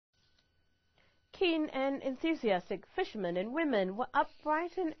Keen and enthusiastic fishermen and women were up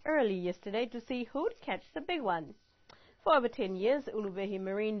bright and early yesterday to see who'd catch the big one. For over 10 years, Uluwehi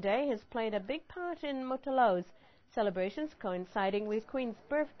Marine Day has played a big part in Motolo's celebrations, coinciding with Queen's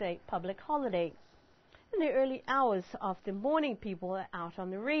birthday public holiday. In the early hours of the morning, people were out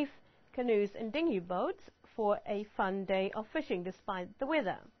on the reef, canoes and dinghy boats for a fun day of fishing despite the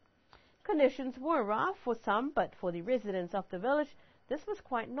weather. Conditions were rough for some, but for the residents of the village, this was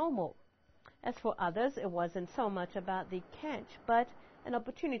quite normal. As for others, it wasn't so much about the catch, but an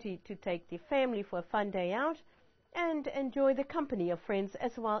opportunity to take the family for a fun day out and enjoy the company of friends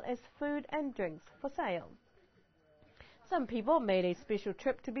as well as food and drinks for sale. Some people made a special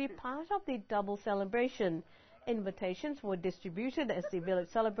trip to be part of the double celebration. Invitations were distributed as the village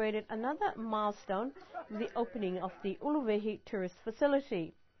celebrated another milestone with the opening of the Uluwehi Tourist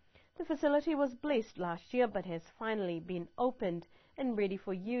Facility. The facility was blessed last year but has finally been opened and ready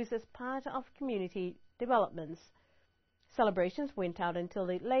for use as part of community developments. Celebrations went out until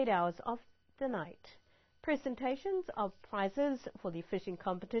the late hours of the night. Presentations of prizes for the fishing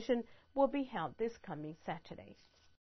competition will be held this coming Saturday.